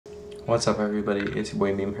What's up, everybody? It's your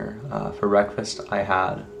boy Meme here. For breakfast, I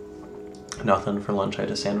had nothing. For lunch, I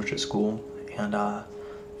had a sandwich at school, and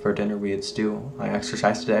for dinner, we had stew. I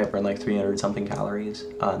exercised today. I burned like 300 something calories,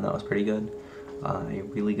 and that was pretty good. A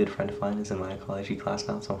really good friend of mine is in my ecology class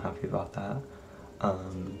now, so I'm happy about that.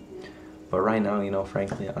 But right now, you know,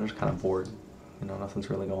 frankly, I'm just kind of bored. You know, nothing's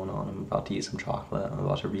really going on. I'm about to eat some chocolate. I'm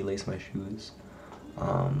about to relace my shoes.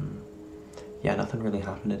 Yeah, nothing really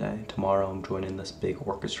happened today. Tomorrow I'm joining this big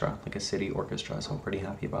orchestra, like a city orchestra, so I'm pretty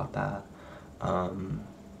happy about that.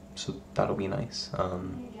 So that'll be nice.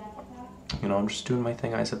 You know, I'm just doing my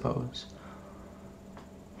thing, I suppose.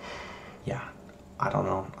 Yeah, I don't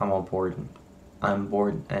know. I'm all bored. I'm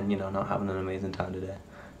bored and, you know, not having an amazing time today.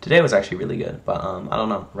 Today was actually really good, but I don't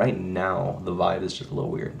know. Right now, the vibe is just a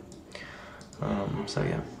little weird. So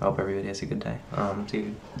yeah, I hope everybody has a good day. See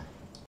you.